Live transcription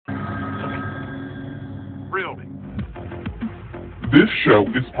Thrill Me. This show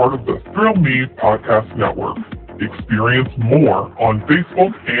is part of the Thrill Me Podcast Network. Experience more on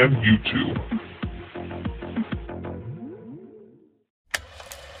Facebook and YouTube.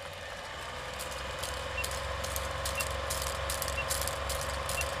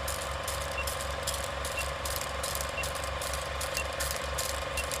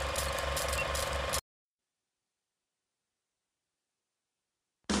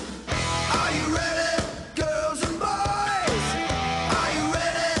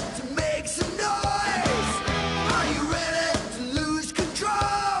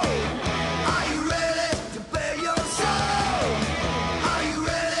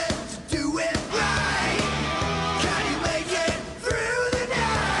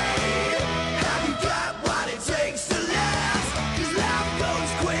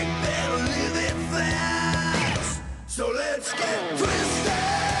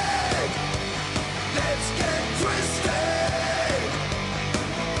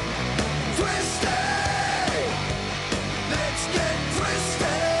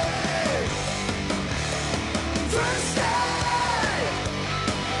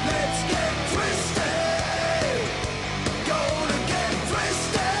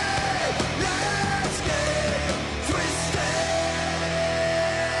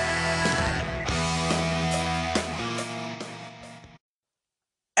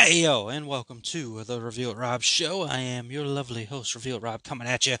 Hey yo, and welcome to the Review It Rob show. I am your lovely host, Review It Rob, coming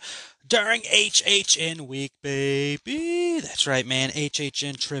at you during HHN week, baby. That's right, man.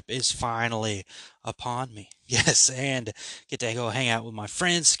 HHN trip is finally upon me. Yes, and get to go hang out with my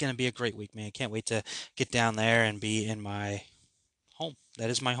friends. It's going to be a great week, man. Can't wait to get down there and be in my home. That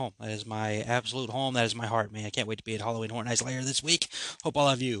is my home. That is my absolute home. That is my heart, man. I can't wait to be at Halloween Horror Nights later this week. Hope all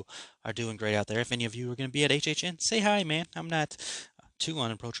of you are doing great out there. If any of you are going to be at HHN, say hi, man. I'm not too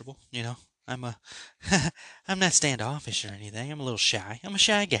unapproachable, you know. I'm not standoffish or anything. I'm a little shy. I'm a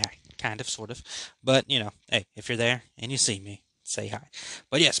shy guy, kind of, sort of. But, you know, hey, if you're there and you see me, say hi.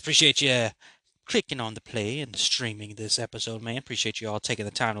 But yes, appreciate you clicking on the play and streaming this episode, man. Appreciate you all taking the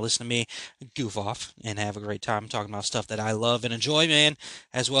time to listen to me goof off and have a great time talking about stuff that I love and enjoy, man.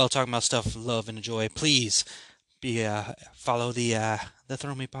 As well, talking about stuff I love and enjoy. Please follow the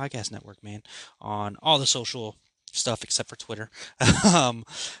Throw Me Podcast Network, man, on all the social stuff except for Twitter.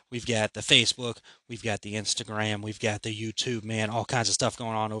 We've got the Facebook, we've got the Instagram, we've got the YouTube, man. All kinds of stuff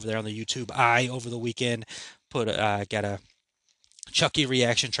going on over there on the YouTube. I over the weekend got a Chucky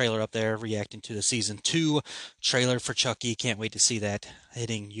reaction trailer up there, reacting to the season 2 trailer for Chucky. Can't wait to see that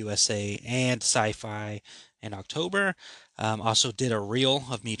hitting USA and Sci-Fi in October. Also did a reel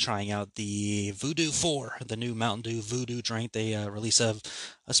of me trying out the Voodoo 4, the new Mountain Dew Voodoo drink. They release a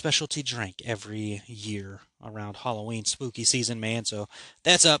specialty drink every year around Halloween spooky season, man. So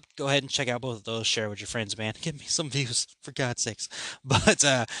that's up. Go ahead and check out both of those. Share with your friends, man. Give me some views, for God's sakes. But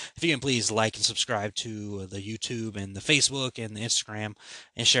if you can please like and subscribe to the YouTube and the Facebook and the Instagram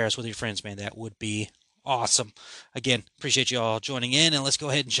and share us with your friends, man, that would be awesome. Again, appreciate you all joining in, and let's go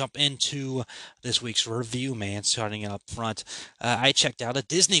ahead and jump into this week's review, man. Starting up front, I checked out a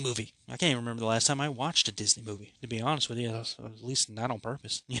Disney movie. I can't even remember the last time I watched a Disney movie, to be honest with you, at least not on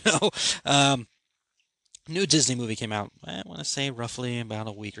purpose, you know. New Disney movie came out, I want to say roughly about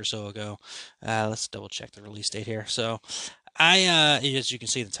a week or so ago. Let's double check the release date here. So as you can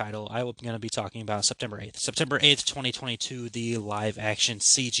see the title, I'm going to be talking about September 8th. September 8th, 2022, the live-action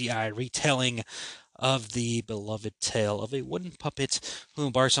CGI retelling of the beloved tale of a wooden puppet who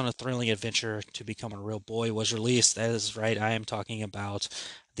embarks on a thrilling adventure to become a real boy was released. That is right, I am talking about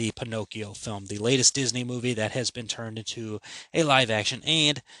the Pinocchio film, the latest Disney movie that has been turned into a live-action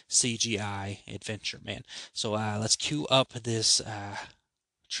and CGI adventure, man. So let's cue up this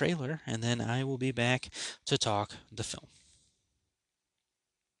trailer, and then I will be back to talk the film.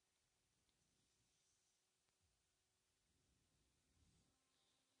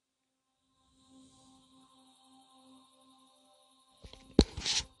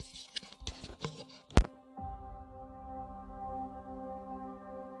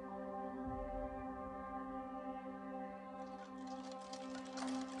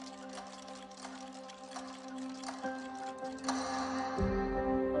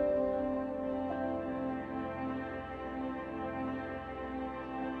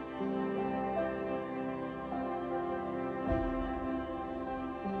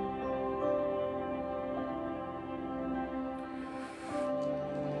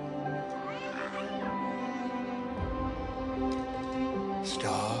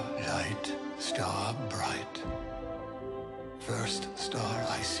 Starlight, star bright, first star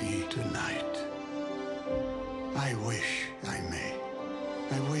I see tonight. I wish I may,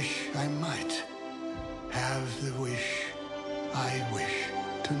 I wish I might have the wish I wish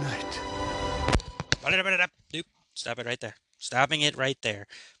tonight. Nope. Stop it right there. Stopping it right there.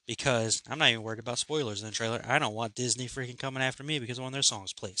 Because I'm not even worried about spoilers in the trailer. I don't want Disney freaking coming after me because of one of their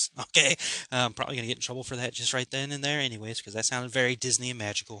songs plays. Okay? I'm probably going to get in trouble for that just right then and there, anyways, because that sounded very Disney and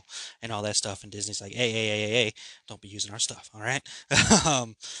magical and all that stuff. And Disney's like, hey, don't be using our stuff, all right?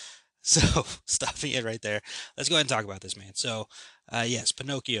 um, so, stopping it right there. Let's go ahead and talk about this, man. So, yes,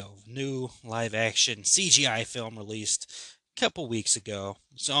 Pinocchio, new live action CGI film released a couple weeks ago.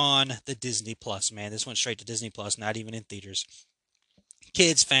 It's on the Disney Plus, man. This went straight to Disney Plus, not even in theaters.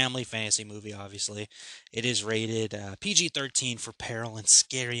 Kids, family, fantasy movie, obviously. It is rated PG-13 for peril and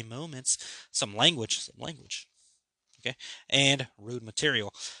scary moments. Some language. Okay, and rude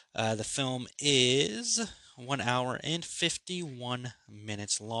material. The film is 1 hour and 51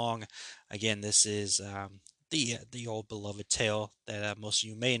 minutes long. Again, this is the old beloved tale that most of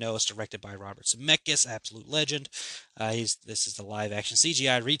you may know. It's directed by Robert Zemeckis, absolute legend. This is the live action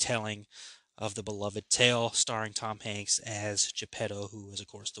CGI retelling of the beloved tale, starring Tom Hanks as Geppetto, who is of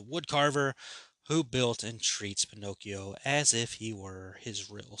course the woodcarver who built and treats Pinocchio as if he were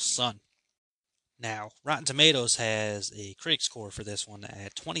his real son. Now, Rotten Tomatoes has a critic score for this one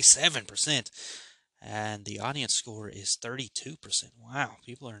at 27%, and the audience score is 32%. Wow,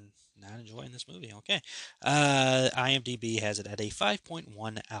 people are not enjoying this movie. Okay. IMDb has it at a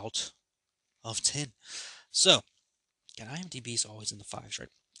 5.1 out of 10. So, again, IMDb's always in the fives, right?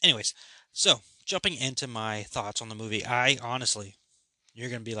 Anyways, so, jumping into my thoughts on the movie, I honestly, you're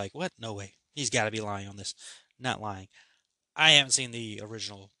going to be like, what? No way. He's got to be lying on this. Not lying. I haven't seen the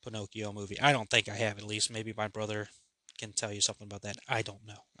original Pinocchio movie. I don't think I have, at least. Maybe my brother can tell you something about that. I don't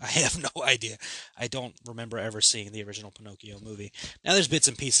know. I have no idea. I don't remember ever seeing the original Pinocchio movie. Now, there's bits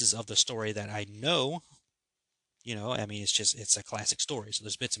and pieces of the story that I know. I mean, it's a classic story. So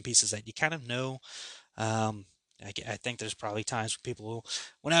there's bits and pieces that you kind of know. I think there's probably times where people,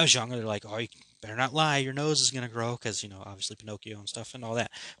 when I was younger, they're like, oh, you better not lie, your nose is going to grow, because, obviously Pinocchio and stuff and all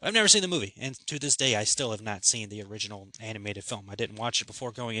that. But I've never seen the movie, and to this day, I still have not seen the original animated film. I didn't watch it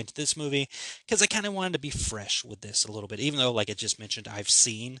before going into this movie, because I kind of wanted to be fresh with this a little bit, even though, like I just mentioned, I've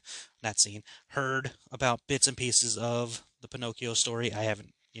heard about bits and pieces of the Pinocchio story. I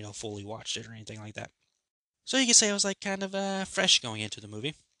haven't, fully watched it or anything like that. So you could say I was, like, kind of fresh going into the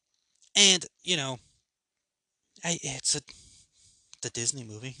movie. And, it's the Disney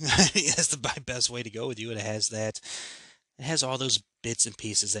movie. That's the best way to go with you. It has all those bits and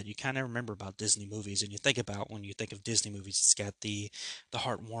pieces that you kind of remember about Disney movies, and you think about when you think of Disney movies. It's got the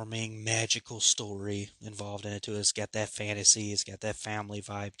heartwarming, magical story involved in it too. It's got that fantasy. It's got that family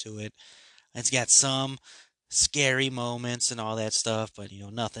vibe to it. It's got some scary moments and all that stuff, but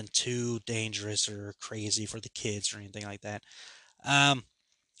nothing too dangerous or crazy for the kids or anything like that. Um,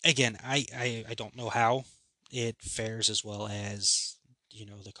 Again, I don't know how it fares as well as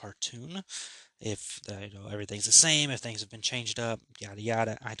the cartoon. If everything's the same, if things have been changed up, yada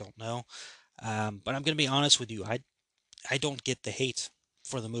yada, I don't know. But I'm gonna be honest with you, I don't get the hate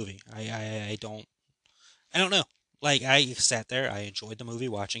for the movie. I don't know. Like, I sat there, I enjoyed the movie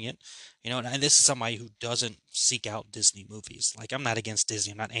watching it, and this is somebody who doesn't seek out Disney movies. Like, I'm not against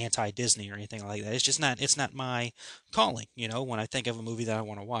Disney, I'm not anti-Disney or anything like that. It's not my calling. When I think of a movie that I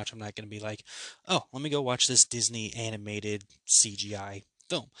want to watch, I'm not going to be like, oh, let me go watch this Disney animated CGI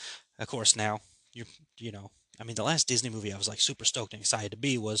film. Of course, now, you you know, I mean, the last Disney movie I was like super stoked and excited to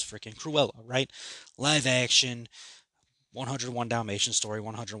be was freaking Cruella, right? Live action, 101 Dalmatians story,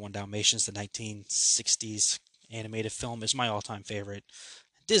 101 Dalmatians, the 1960s animated film, is my all-time favorite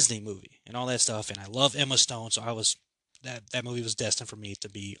Disney movie and all that stuff. And I love Emma Stone, so that movie was destined for me to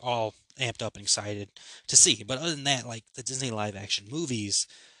be all amped up and excited to see. But other than that, like the Disney live action movies,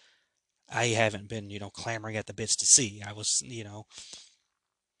 I haven't been, clamoring at the bits to see. I was,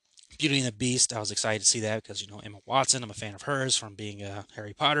 Beauty and the Beast, I was excited to see that because, Emma Watson, I'm a fan of hers from being a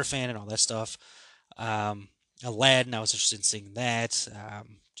Harry Potter fan and all that stuff. Um, Aladdin, I was interested in seeing that,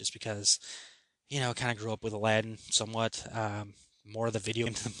 just because, kind of grew up with Aladdin somewhat. More of the video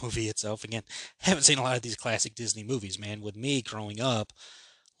game than the movie itself. Again, haven't seen a lot of these classic Disney movies, man. With me growing up,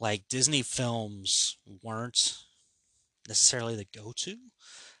 like, Disney films weren't necessarily the go-to.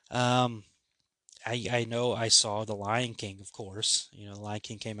 Um, I know I saw The Lion King, of course. The Lion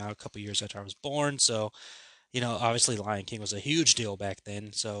King came out a couple years after I was born, so, obviously Lion King was a huge deal back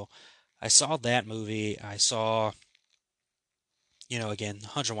then. So I saw that movie. I saw, again,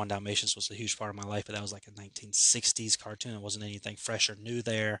 101 Dalmatians was a huge part of my life, but that was like a 1960s cartoon. It wasn't anything fresh or new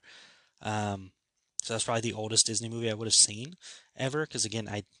there. Um, so that's probably the oldest Disney movie I would have seen ever. Because again,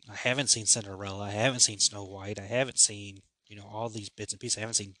 I haven't seen Cinderella. I haven't seen Snow White. I haven't seen, all these bits and pieces. I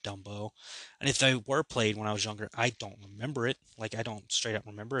haven't seen Dumbo. And if they were played when I was younger, I don't remember it. Like, I don't straight up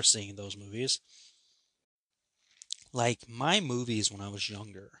remember seeing those movies. Like, my movies when I was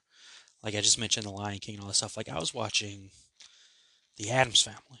younger, like I just mentioned The Lion King and all that stuff, like, I was watching The Addams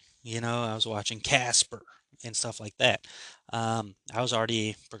Family. I was watching Casper and stuff like that. I was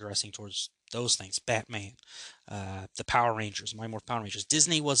already progressing towards those things. Batman, the Power Rangers, Mighty Morphin Power Rangers.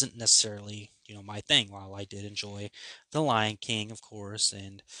 Disney wasn't necessarily, my thing. While I did enjoy The Lion King, of course,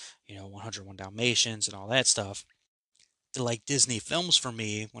 and 101 Dalmatians and all that stuff. The like Disney films for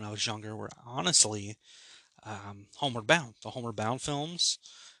me when I was younger were honestly Homeward Bound. The Homeward Bound films,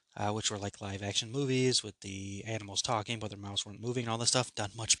 which were like live action movies with the animals talking, but their mouths weren't moving and all this stuff,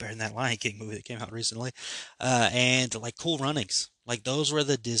 done much better than that Lion King movie that came out recently. And like Cool Runnings. Like those were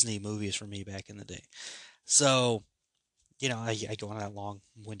the Disney movies for me back in the day. So, I go on that long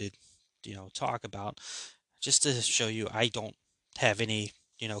winded, talk about just to show you I don't have any,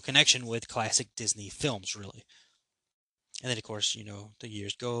 connection with classic Disney films really. And then, of course, the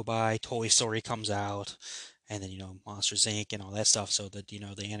years go by, Toy Story comes out, and then, Monsters Inc. and all that stuff. So that,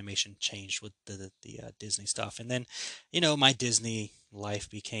 the animation changed with the Disney stuff. And then, my Disney life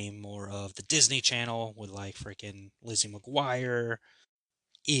became more of the Disney Channel with like freaking Lizzie McGuire,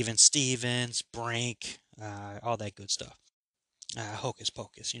 Even Stevens, Brink, all that good stuff. Hocus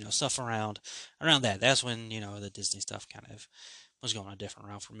Pocus, stuff around that. That's when, the Disney stuff kind of was going a different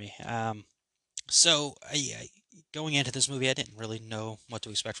route for me. So, going into this movie, I didn't really know what to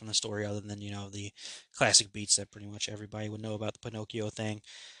expect from the story other than, the classic beats that pretty much everybody would know about the Pinocchio thing.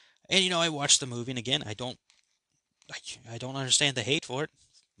 And, I watched the movie, and again, I don't understand the hate for it.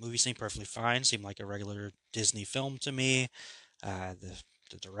 The movie seemed perfectly fine, seemed like a regular Disney film to me.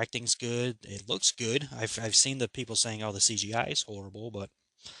 The directing's good. It looks good. I've seen the people saying, oh, the CGI is horrible, but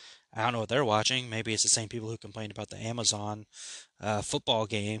I don't know what they're watching. Maybe it's the same people who complained about the Amazon football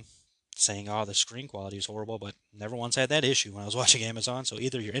game saying, oh, the screen quality is horrible, but never once had that issue when I was watching Amazon. So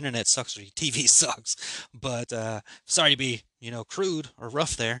either your internet sucks or your TV sucks. But sorry to be, crude or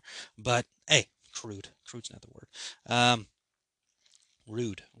rough there. But hey, crude. Crude's not the word.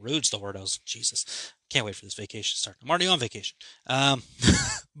 Rude. Rude's the word. Jesus. Can't wait for this vacation to start. I'm already on vacation.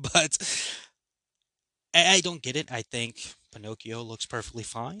 But I don't get it. I think Pinocchio looks perfectly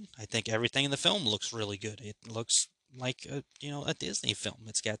fine. I think everything in the film looks really good. It looks like a Disney film.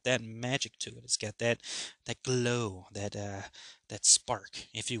 It's got that magic to it. It's got that glow, that spark,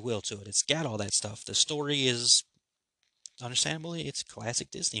 if you will, to it. It's got all that stuff. The story is understandably it's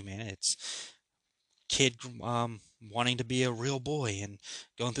classic Disney, man. It's kid wanting to be a real boy and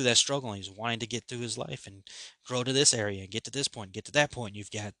going through that struggle. And he's wanting to get through his life and grow to this area and get to this point, get to that point. You've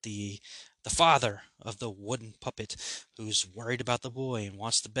got the father of the wooden puppet who's worried about the boy and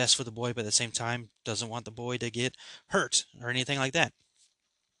wants the best for the boy, but at the same time doesn't want the boy to get hurt or anything like that.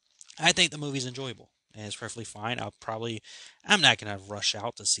 I think the movie's enjoyable and it's perfectly fine. I'm not going to rush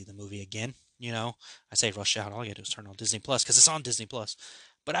out to see the movie again. I say rush out. All you got to do is turn on Disney Plus because it's on Disney Plus.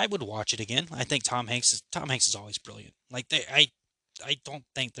 But I would watch it again. I think Tom Hanks is always brilliant. Like I don't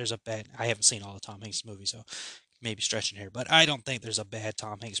think there's a bad. I haven't seen all the Tom Hanks movies, so maybe stretching here, but I don't think there's a bad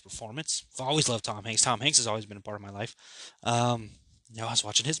Tom Hanks performance. I've always loved Tom Hanks. Tom Hanks has always been a part of my life. I was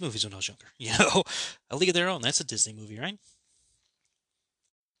watching his movies when I was younger. A League of Their Own. That's a Disney movie, right?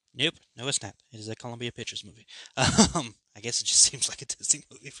 Nope. No, it's not. It is a Columbia Pictures movie. I guess it just seems like a Disney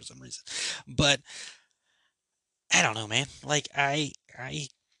movie for some reason. But I don't know, man. Like I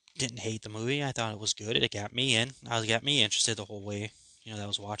didn't hate the movie. I thought it was good. It got me in. It got me interested the whole way. That I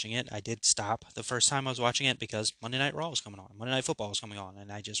was watching it. I did stop the first time I was watching it because Monday Night Raw was coming on. Monday Night Football was coming on,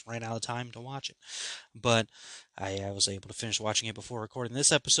 and I just ran out of time to watch it. But I was able to finish watching it before recording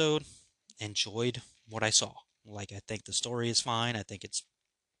this episode. Enjoyed what I saw. Like, I think the story is fine. I think it's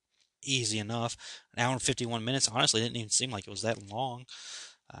easy enough. An hour and 51 minutes, honestly, didn't even seem like it was that long.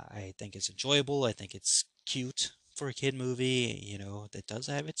 I think it's enjoyable. I think it's cute for a kid movie, that does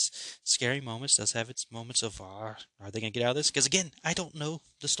have its scary moments, does have its moments of, are they going to get out of this? Because again, I don't know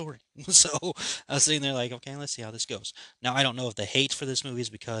the story. So I was sitting there like, okay, let's see how this goes. Now, I don't know if the hate for this movie is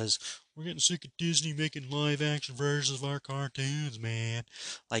because we're getting sick of Disney making live action versions of our cartoons, man.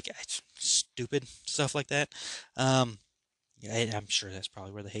 Like, stupid stuff like that. I'm sure that's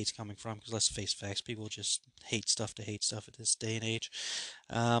probably where the hate's coming from, because let's face facts, people just hate stuff to hate stuff at this day and age.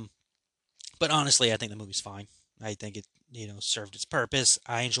 But honestly, I think the movie's fine. I think it, served its purpose.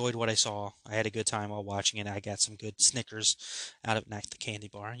 I enjoyed what I saw. I had a good time while watching it. I got some good Snickers out of not the candy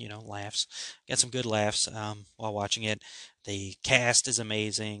bar, laughs. Got some good laughs while watching it. The cast is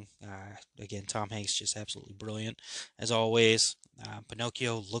amazing. Again, Tom Hanks just absolutely brilliant as always.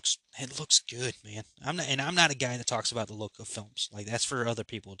 Pinocchio looks good, man. I'm not a guy that talks about the look of films. Like that's for other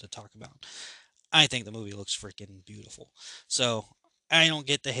people to talk about. I think the movie looks freaking beautiful. So I don't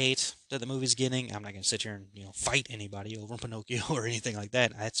get the hate that the movie's getting. I'm not going to sit here and fight anybody over Pinocchio or anything like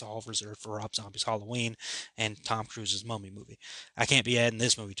that. That's all reserved for Rob Zombie's Halloween and Tom Cruise's Mummy movie. I can't be adding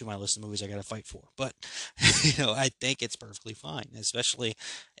this movie to my list of movies I got to fight for. But I think it's perfectly fine. Especially,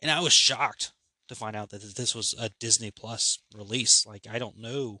 and I was shocked to find out that this was a Disney Plus release. Like I don't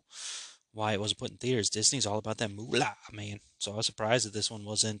know why it wasn't put in theaters. Disney's all about that moolah, man. So I was surprised that this one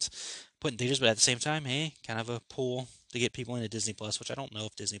wasn't put in theaters, but at the same time, hey, kind of a pull to get people into Disney Plus, which I don't know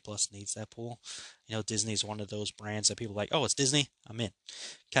if Disney Plus needs that pull. Disney's one of those brands that people are like, oh, it's Disney, I'm in,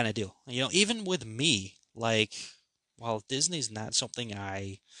 kind of deal. Even with me, like, while Disney's not something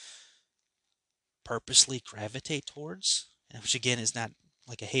I purposely gravitate towards, which again is not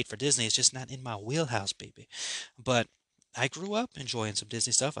like a hate for Disney, it's just not in my wheelhouse, baby. But I grew up enjoying some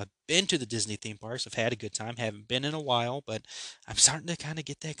Disney stuff. I've been to the Disney theme parks. I've had a good time. Haven't been in a while, but I'm starting to kind of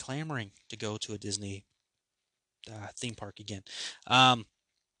get that clamoring to go to a Disney theme park again. I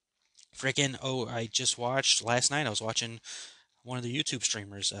just watched last night. I was watching one of the YouTube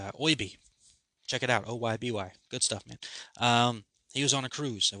streamers, Oyby. Check it out, Oyby. Good stuff, man. He was on a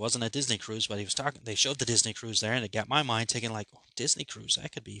cruise. It wasn't a Disney cruise, but he was talking. They showed the Disney cruise there, and it got my mind thinking like, oh, Disney cruise,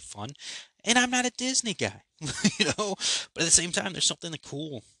 that could be fun. And I'm not a Disney guy, But at the same time, there's something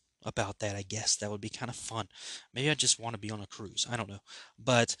cool about that. I guess that would be kind of fun. Maybe I just want to be on a cruise. I don't know,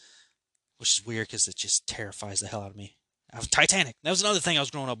 but which is weird because it just terrifies the hell out of me. Titanic. That was another thing I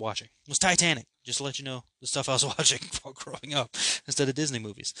was growing up watching. Was Titanic. Just to let you know the stuff I was watching while growing up instead of Disney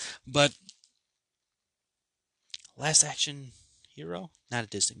movies. But Last Action Hero, not a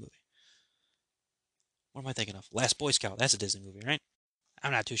Disney movie. What am I thinking of? Last Boy Scout. That's a Disney movie, right?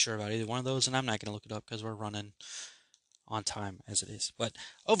 I'm not too sure about either one of those, and I'm not going to look it up because we're running on time as it is. But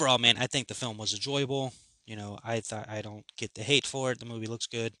overall, man, I think the film was enjoyable. I thought I don't get the hate for it. The movie looks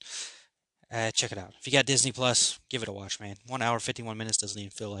good. Check it out. If you got Disney Plus, give it a watch, man. 1 hour, 51 minutes doesn't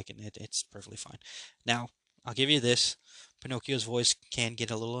even feel like it. It's perfectly fine. Now, I'll give you this. Pinocchio's voice can get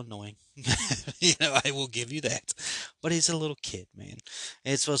a little annoying. I will give you that. But he's a little kid, man.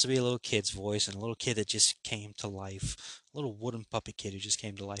 It's supposed to be a little kid's voice and a little kid that just came to life. A little wooden puppet kid who just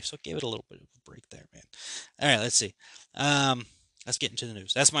came to life. So give it a little bit of a break there, man. All right, let's see. Let's get into the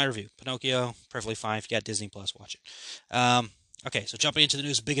news. That's my review. Pinocchio, perfectly fine. If you got Disney Plus, watch it. Okay, so jumping into the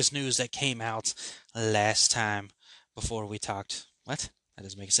news, biggest news that came out last time before we talked. What? That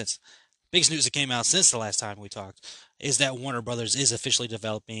doesn't make sense. Biggest news that came out since the last time we talked is that Warner Brothers is officially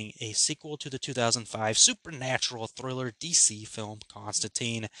developing a sequel to the 2005 supernatural thriller DC film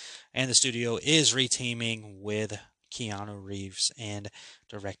Constantine, and the studio is reteaming with Keanu Reeves and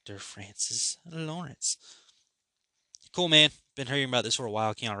director Francis Lawrence. Cool, man. Been hearing about this for a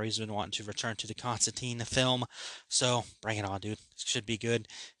while. Keanu Reeves has been wanting to return to the Constantine film, so bring it on, dude. It should be good. It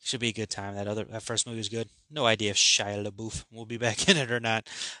should be a good time. That first movie was good. No idea if Shia LaBeouf will be back in it or not,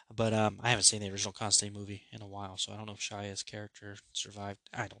 but I haven't seen the original Constantine movie in a while, so I don't know if Shia's character survived.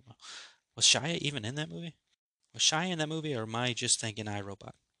 I don't know. Was Shia even in that movie? Was Shia in that movie, or am I just thinking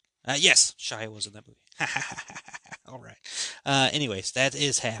iRobot? Yes, Shia was in that movie. All right. Anyways, that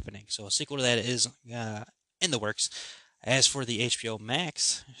is happening. So a sequel to that is in the works. As for the HBO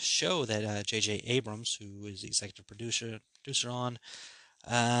Max show that J.J. Abrams, who is the executive producer on,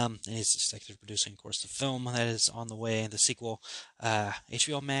 and he's executive producing, of course, the film that is on the way, the sequel,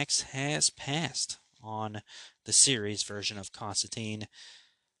 HBO Max has passed on the series version of Constantine,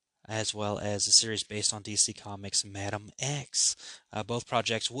 as well as the series based on DC Comics' Madam X. Both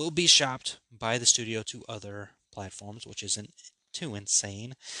projects will be shopped by the studio to other platforms, which isn't too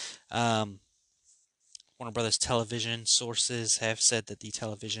insane. Warner Brothers television sources have said that the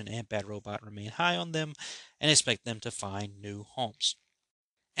television and Bad Robot remain high on them and expect them to find new homes.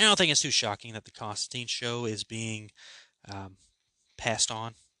 And I don't think it's too shocking that the Constantine show is being passed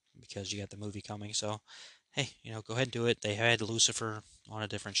on because you got the movie coming. So, hey, go ahead and do it. They had Lucifer on a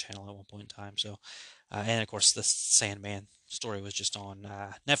different channel at one point in time. So, and of course, the Sandman story was just on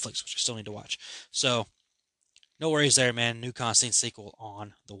Netflix, which I still need to watch. So, no worries there, man. New Constantine sequel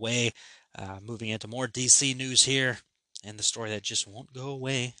on the way. Moving into more DC news here, and the story that just won't go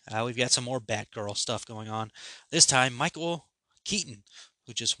away. We've got some more Batgirl stuff going on. This time, Michael Keaton,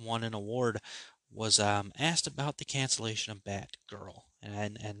 who just won an award, was asked about the cancellation of Batgirl.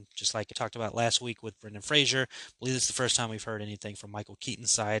 And just like I talked about last week with Brendan Fraser, I believe this is the first time we've heard anything from Michael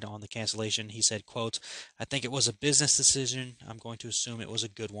Keaton's side on the cancellation. He said, quote, "I think it was a business decision. I'm going to assume it was a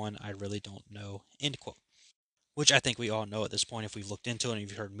good one. I really don't know," end quote. Which I think we all know at this point if we've looked into it and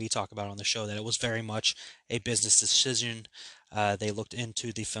you've heard me talk about it on the show, that it was very much a business decision. They looked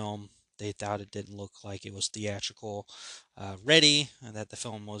into the film. They thought it didn't look like it was theatrical ready, and that the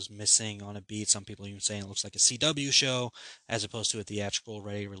film was missing on a beat. Some people even saying it looks like a CW show as opposed to a theatrical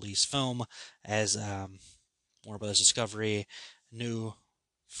ready release film, as Warner Brothers Discovery, new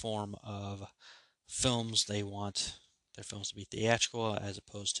form of films. They want their films to be theatrical as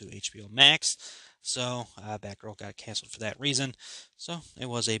opposed to HBO Max. So Batgirl got canceled for that reason. So it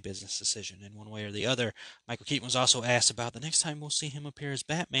was a business decision in one way or the other. Michael Keaton was also asked about the next time we'll see him appear as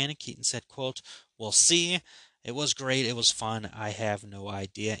Batman, and Keaton said, quote, "We'll see. It was great. It was fun. I have no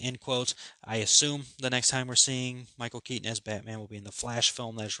idea," end quote. I assume the next time we're seeing Michael Keaton as Batman will be in the Flash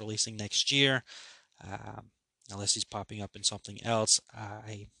film that is releasing next year. Unless he's popping up in something else.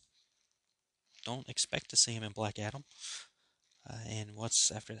 I don't expect to see him in Black Adam. And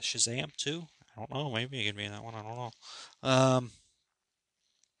what's after that? Shazam 2? I don't know. Maybe he could be in that one. I don't know.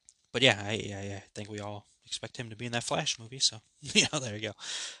 But yeah, I think we all expect him to be in that Flash movie. So, there you go.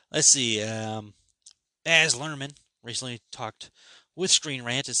 Let's see. Baz Luhrmann recently talked with Screen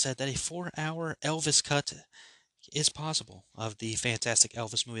Rant and said that a 4-hour Elvis cut is possible of the fantastic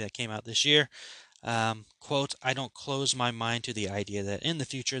Elvis movie that came out this year. Quote, "I don't close my mind to the idea that in the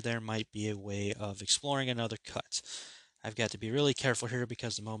future there might be a way of exploring another cut. I've got to be really careful here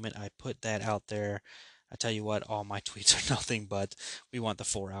because the moment I put that out there, I tell you what, all my tweets are nothing but we want the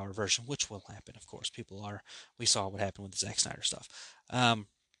 4-hour version," which will happen, of course. We saw what happened with the Zack Snyder stuff.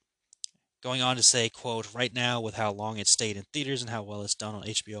 Going on to say, quote, "Right now, with how long it stayed in theaters and how well it's done on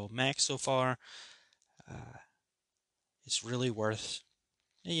HBO Max so far, it's really worth,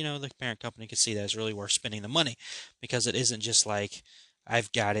 the parent company could see that it's really worth spending the money because it isn't just like,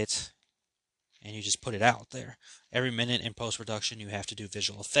 I've got it and you just put it out there. Every minute in post-production, you have to do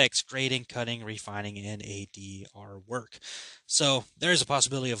visual effects, grading, cutting, refining, and ADR work. So there is a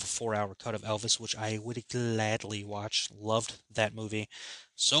possibility of a 4-hour cut of Elvis, which I would gladly watch. Loved that movie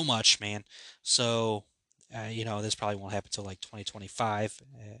so much, man. So, this probably won't happen until like 2025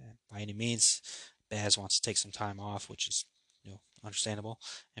 by any means. Baz wants to take some time off, which is, understandable,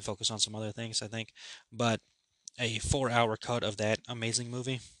 and focus on some other things, I think. But a 4-hour cut of that amazing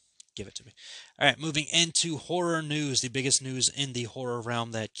movie, give it to me. All right, moving into horror news. The biggest news in the horror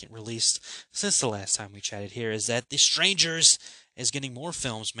realm that released since the last time we chatted here is that The Strangers is getting more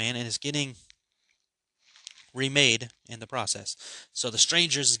films, man, and is getting remade in the process. So The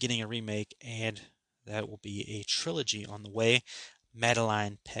Strangers is getting a remake, and that will be a trilogy on the way.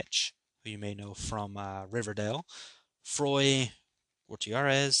 Madeline Petch, who you may know from Riverdale, Froy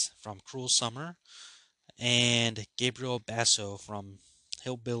Gutierrez from Cruel Summer, and Gabriel Basso from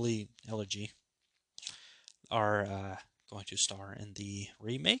Hillbilly Elegy are going to star in the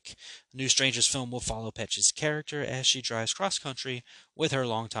remake. The new Strangers film will follow Petch's character as she drives cross-country with her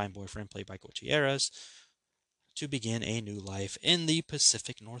longtime boyfriend, played by Gutierrez, to begin a new life in the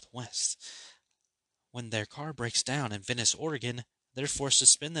Pacific Northwest. When their car breaks down in Venice, Oregon, they're forced to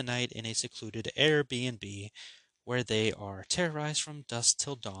spend the night in a secluded Airbnb where they are terrorized from dusk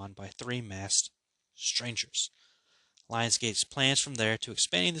till dawn by 3 masked strangers. Lionsgate's plans from there to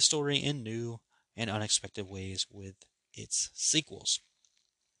expanding the story in new and unexpected ways with its sequels.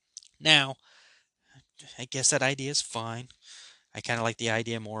 Now, I guess that idea is fine. I kind of like the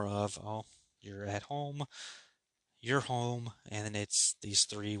idea more of, you're at home, you're home, and then it's these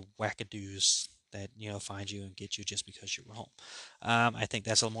 3 wackadoos that, find you and get you just because you were home. I think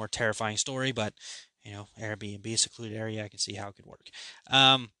that's a more terrifying story, but, Airbnb, secluded area, I can see how it could work.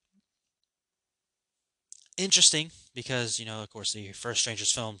 Interesting because, of course, the first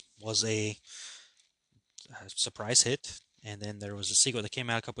Strangers film was a surprise hit, and then there was a sequel that came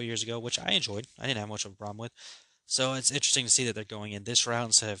out a couple years ago, which I enjoyed. I didn't have much of a problem with. So it's interesting to see that they're going in this route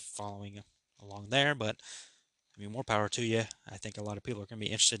instead of following along there, but more power to you. I think a lot of people are going to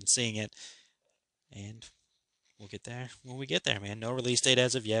be interested in seeing it, and we'll get there when we get there, man. No release date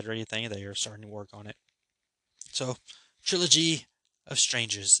as of yet or anything. They are starting to work on it. So, Trilogy of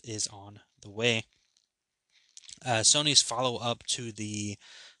Strangers is on the way. Sony's follow-up to the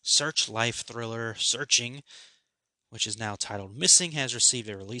search life thriller Searching, which is now titled Missing, has received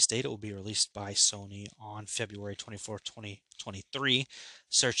a release date. It will be released by Sony on February 24, 2023.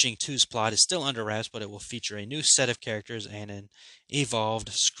 Searching 2's plot is still under wraps, but it will feature a new set of characters and an evolved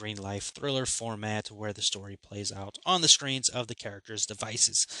screen life thriller format where the story plays out on the screens of the characters'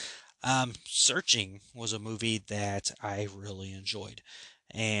 devices. Searching was a movie that I really enjoyed.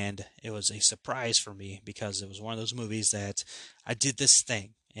 And it was a surprise for me because it was one of those movies that I did this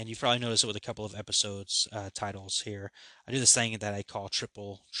thing. And you probably noticed it with a couple of episodes titles here. I do this thing that I call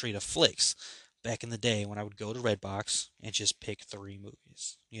triple treat of flicks. Back in the day when I would go to Redbox and just pick three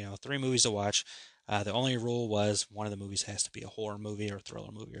movies. You know, three movies to watch. The only rule was one of the movies has to be a horror movie or a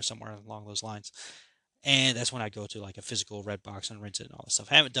thriller movie or somewhere along those lines. And that's when I go to like a physical red box and rent it and all that stuff.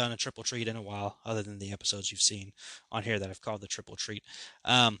 I haven't done a triple treat in a while, other than the episodes you've seen on here that I've called the triple treat.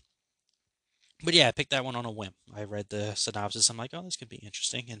 Um, but yeah, I picked that one on a whim. I read the synopsis. I'm like, oh, this could be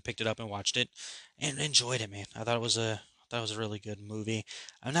interesting, and picked it up and watched it, and enjoyed it, man. I thought it was a really good movie.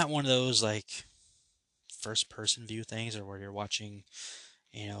 I'm not one of those like first person view things, or where you're watching,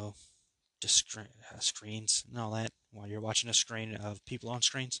 you know, screens and all that while you're watching a screen of people on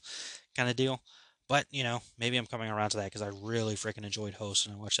screens kind of deal. But, you know, maybe I'm coming around to that because I really freaking enjoyed Host,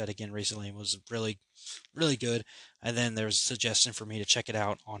 and I watched that again recently and was really, really good. And then there's a suggestion for me to check it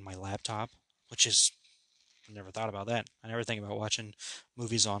out on my laptop, which is, I never thought about that. I never think about watching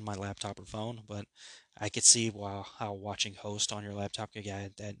movies on my laptop or phone, but I could see how watching Host on your laptop could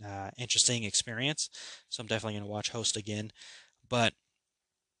get that interesting experience. So I'm definitely going to watch Host again. But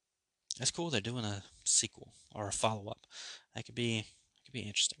that's cool. They're doing a sequel or a follow up. That could be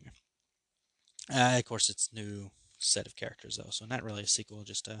interesting. Of course, it's new set of characters though, so not really a sequel,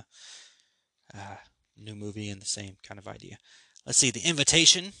 just a new movie and the same kind of idea. Let's see, The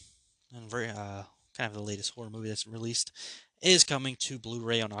Invitation, and very kind of the latest horror movie that's released, is coming to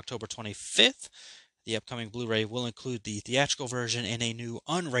Blu-ray on October 25th. The upcoming Blu-ray will include the theatrical version and a new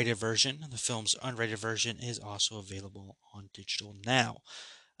unrated version. The film's unrated version is also available on digital now.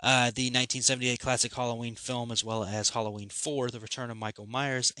 The 1978 classic Halloween film, as well as Halloween 4, The Return of Michael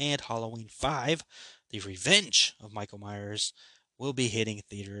Myers, and Halloween 5, The Revenge of Michael Myers, will be hitting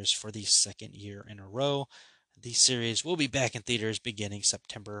theaters for the second year in a row. The series will be back in theaters beginning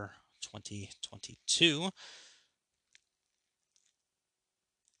September 2022.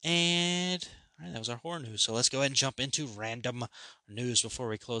 And all right, that was our horror news. So let's go ahead and jump into random news before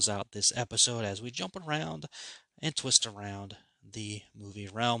we close out this episode as we jump around and twist around the movie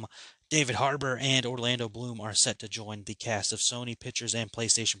realm. David Harbour and Orlando Bloom are set to join the cast of Sony Pictures and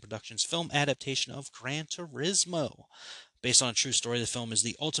PlayStation Productions' film adaptation of Gran Turismo. Based on a true story, the film is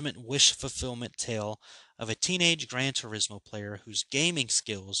the ultimate wish fulfillment tale of a teenage Gran Turismo player whose gaming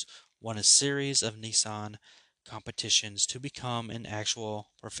skills won a series of Nissan competitions to become an actual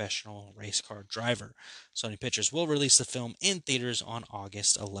professional race car driver. Sony Pictures will release the film in theaters on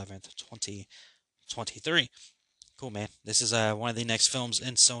August 11th, 2023. Cool, man. This is one of the next films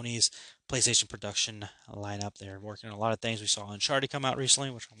in Sony's PlayStation production lineup. They're working on a lot of things. We saw Uncharted come out recently,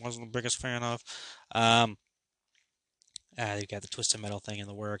 which I wasn't the biggest fan of. They've got the Twisted Metal thing in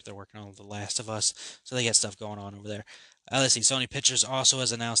the work. They're working on The Last of Us, so they got stuff going on over there. Let's see. Sony Pictures also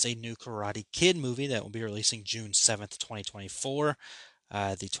has announced a new Karate Kid movie that will be releasing June 7th, 2024.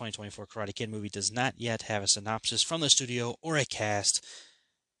 The 2024 Karate Kid movie does not yet have a synopsis from the studio or a cast.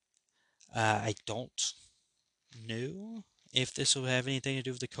 I don't know if this will have anything to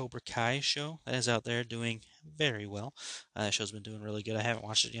do with the Cobra Kai show that is out there doing very well. That show's been doing really good. I haven't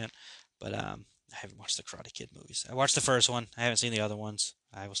watched it yet, but I haven't watched the Karate Kid movies. I watched the first one. I haven't seen the other ones.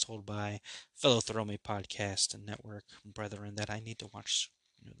 I was told by fellow Throw Me podcast and network brethren that I need to watch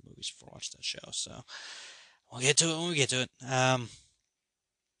the movies before I watch that show. So we'll get to it when we get to it.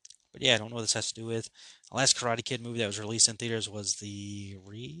 But yeah, I don't know what this has to do with. The last Karate Kid movie that was released in theaters was the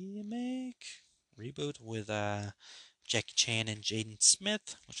reboot with Jackie Chan and Jaden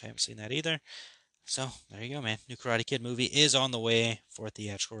Smith, which I haven't seen that either. So there you go, man. New Karate Kid movie is on the way for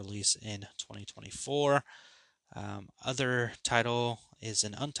theatrical release in 2024. Other title is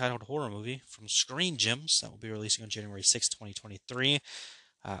an untitled horror movie from Screen Gems that will be releasing on January 6, 2023.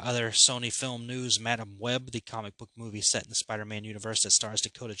 Other Sony film news, Madam Web, the comic book movie set in the Spider-Man universe that stars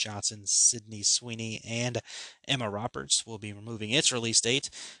Dakota Johnson, Sydney Sweeney, and Emma Roberts, will be removing its release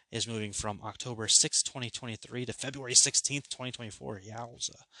date. It is moving from October 6, 2023 to February 16th, 2024.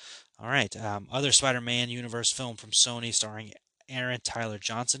 Yowza. All right. Other Spider-Man universe film from Sony starring Aaron Tyler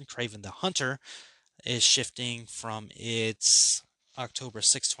Johnson, Kraven the Hunter, is shifting from its October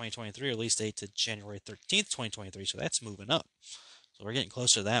 6, 2023 release date to January 13th, 2023. So that's moving up. So we're getting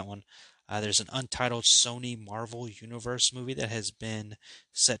closer to that one. There's an untitled Sony Marvel Universe movie that has been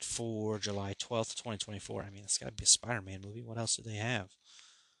set for July 12th, 2024. I mean, it's got to be a Spider-Man movie. What else do they have?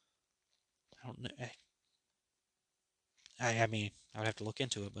 I don't know. I mean, I would have to look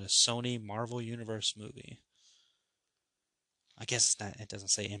into it, but a Sony Marvel Universe movie. I guess it's not. It doesn't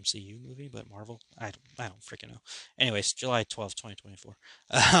say MCU movie, but Marvel. I don't freaking know. Anyways, July 12th, 2024.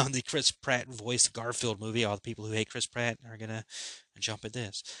 The Chris Pratt voiced Garfield movie. All the people who hate Chris Pratt are gonna jump at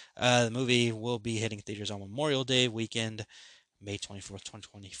this. The movie will be hitting theaters on Memorial Day weekend, May 24th,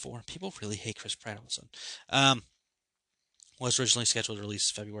 2024. People really hate Chris Pratt all of a sudden. Was originally scheduled to release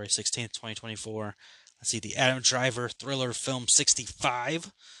February 16th, 2024. Let's see, the Adam Driver thriller film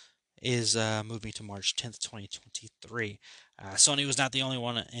 65 is moving to March 10th, 2023. Sony was not the only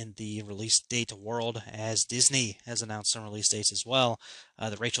one in the release date world, as Disney has announced some release dates as well.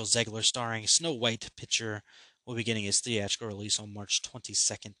 The Rachel Zegler starring Snow White picture will be getting its theatrical release on March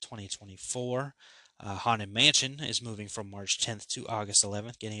 22nd, 2024. Haunted Mansion is moving from March 10th to August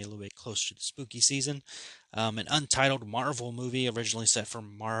 11th, getting a little bit closer to the spooky season. An untitled Marvel movie originally set for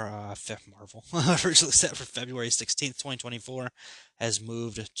originally set for February 16th, 2024, has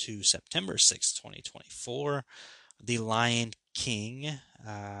moved to September 6th, 2024. The Lion King,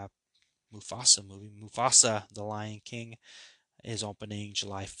 Mufasa movie, Mufasa, the Lion King, is opening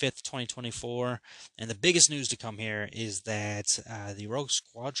July 5th, 2024. And the biggest news to come here is that the Rogue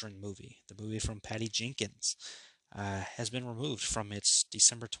Squadron movie, the movie from Patty Jenkins, has been removed from its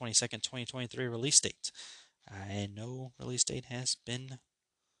December 22nd, 2023 release date. And no release date has been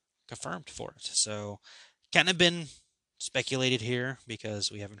confirmed for it. So, kind of been speculated here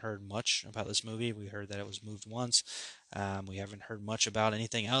because we haven't heard much about this movie. We heard that it was moved once. We haven't heard much about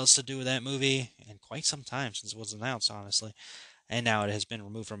anything else to do with that movie in quite some time since it was announced, honestly. And now it has been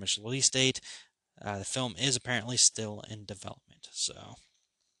removed from its release date. The film is apparently still in development. So,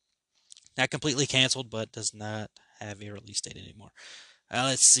 not completely canceled, but does not have a release date anymore.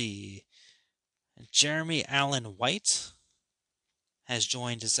 Let's see. Jeremy Allen White has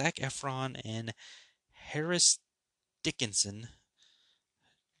joined Zac Efron and Harris Dickinson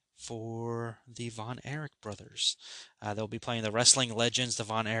for the Von Erich brothers. They'll be playing the wrestling legends, the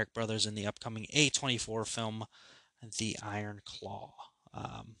Von Erich brothers, in the upcoming A24 film, The Iron Claw.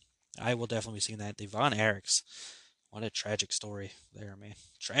 I will definitely be seeing that. The Von Erichs, what a tragic story there, man.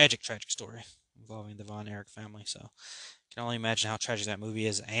 Tragic story involving the Von Erich family. So, can only imagine how tragic that movie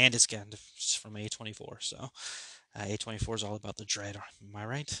is, and it's from A24. So, A24 is all about the dread. Am I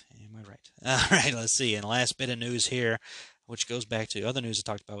right? Am I right? All right, let's see. And last bit of news here, which goes back to other news I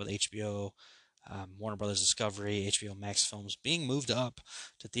talked about with HBO, Warner Brothers Discovery, HBO Max films being moved up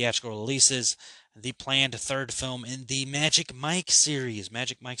to theatrical releases. The planned third film in the Magic Mike series,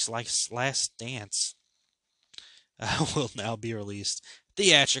 Magic Mike's Last Dance, will now be released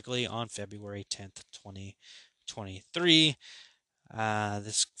theatrically on February 10th, 2023.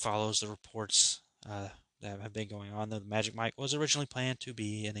 This follows the reports that have been going on. The Magic Mike was originally planned to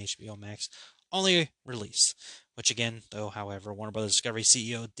be an HBO Max only release, which again, though, however, Warner Brothers Discovery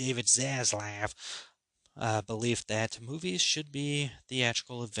CEO David Zaslav believed that movies should be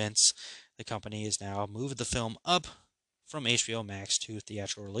theatrical events. The company has now moved the film up from HBO Max to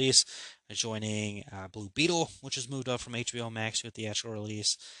theatrical release, joining Blue Beetle, which was moved up from HBO Max to a theatrical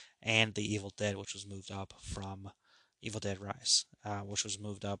release, and The Evil Dead, which was moved up from Evil Dead Rise, which was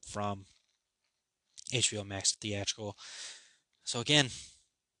moved up from HBO Max to theatrical. So again,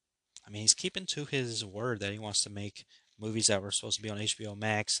 I mean, he's keeping to his word that he wants to make movies that were supposed to be on HBO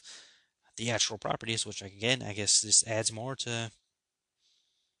Max theatrical properties, which again, I guess this adds more to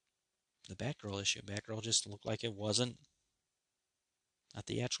the Batgirl issue. Batgirl just looked like it wasn't a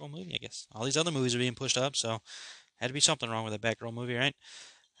theatrical movie, I guess. All these other movies are being pushed up, so had to be something wrong with that Batgirl movie, right?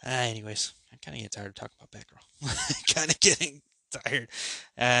 Anyways, I kind of get tired of talking about Batgirl. Kind of getting tired.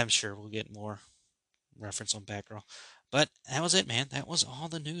 I'm sure we'll get more reference on Batgirl. But that was it, man. That was all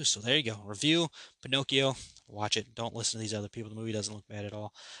the news. So there you go. Review Pinocchio. Watch it. Don't listen to these other people. The movie doesn't look bad at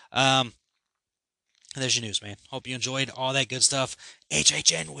all. There's your news, man. Hope you enjoyed all that good stuff.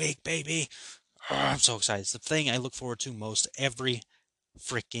 HHN week, baby. I'm so excited. It's the thing I look forward to most every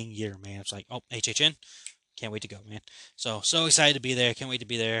freaking year, man. It's like, oh, HHN. Can't wait to go, man. So excited to be there. Can't wait to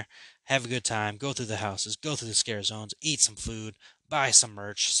be there. Have a good time. Go through the houses. Go through the scare zones. Eat some food. Buy some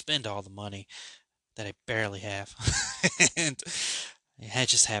merch. Spend all the money that I barely have. And I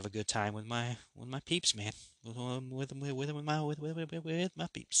just have a good time with my peeps, man. With my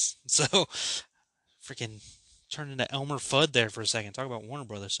peeps. So freaking turned into Elmer Fudd there for a second. Talk about Warner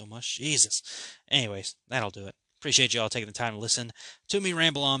Brothers so much. Jesus. Anyways, that'll do it. Appreciate you all taking the time to listen to me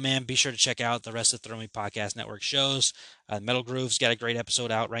ramble on, man. Be sure to check out the rest of the Throw Me Podcast Network shows. Metal Groove's got a great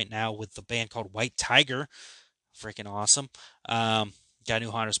episode out right now with the band called White Tiger. Freaking awesome. Got a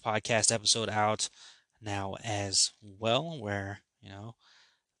new Hunters Podcast episode out now as well, where,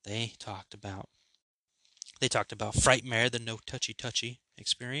 they talked about Frightmare, the No Touchy Touchy,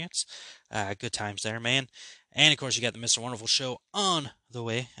 experience. Good times there, man. And of course, you got the Mr. Wonderful show on the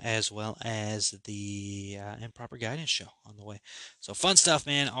way, as well as the Improper Guidance show on the way. So fun stuff,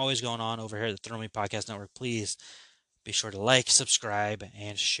 man. Always going on over here at the Thrill Me Podcast Network. Please be sure to like, subscribe,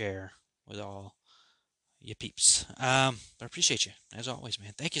 and share with all you peeps. I appreciate you, as always,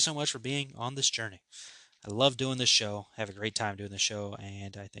 man. Thank you so much for being on this journey. I love doing this show. Have a great time doing this show,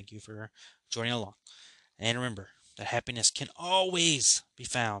 and I thank you for joining along. And remember that happiness can always be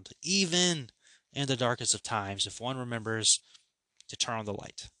found, even in the darkest of times, if one remembers to turn on the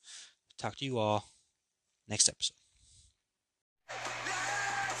light. Talk to you all next episode.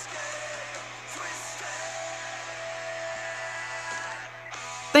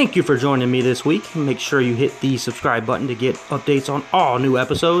 Thank you for joining me this week. Make sure you hit the subscribe button to get updates on all new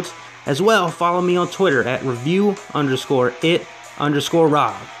episodes. As well, follow me on Twitter at review_it_Rob.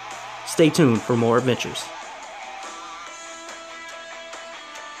 Stay tuned for more adventures.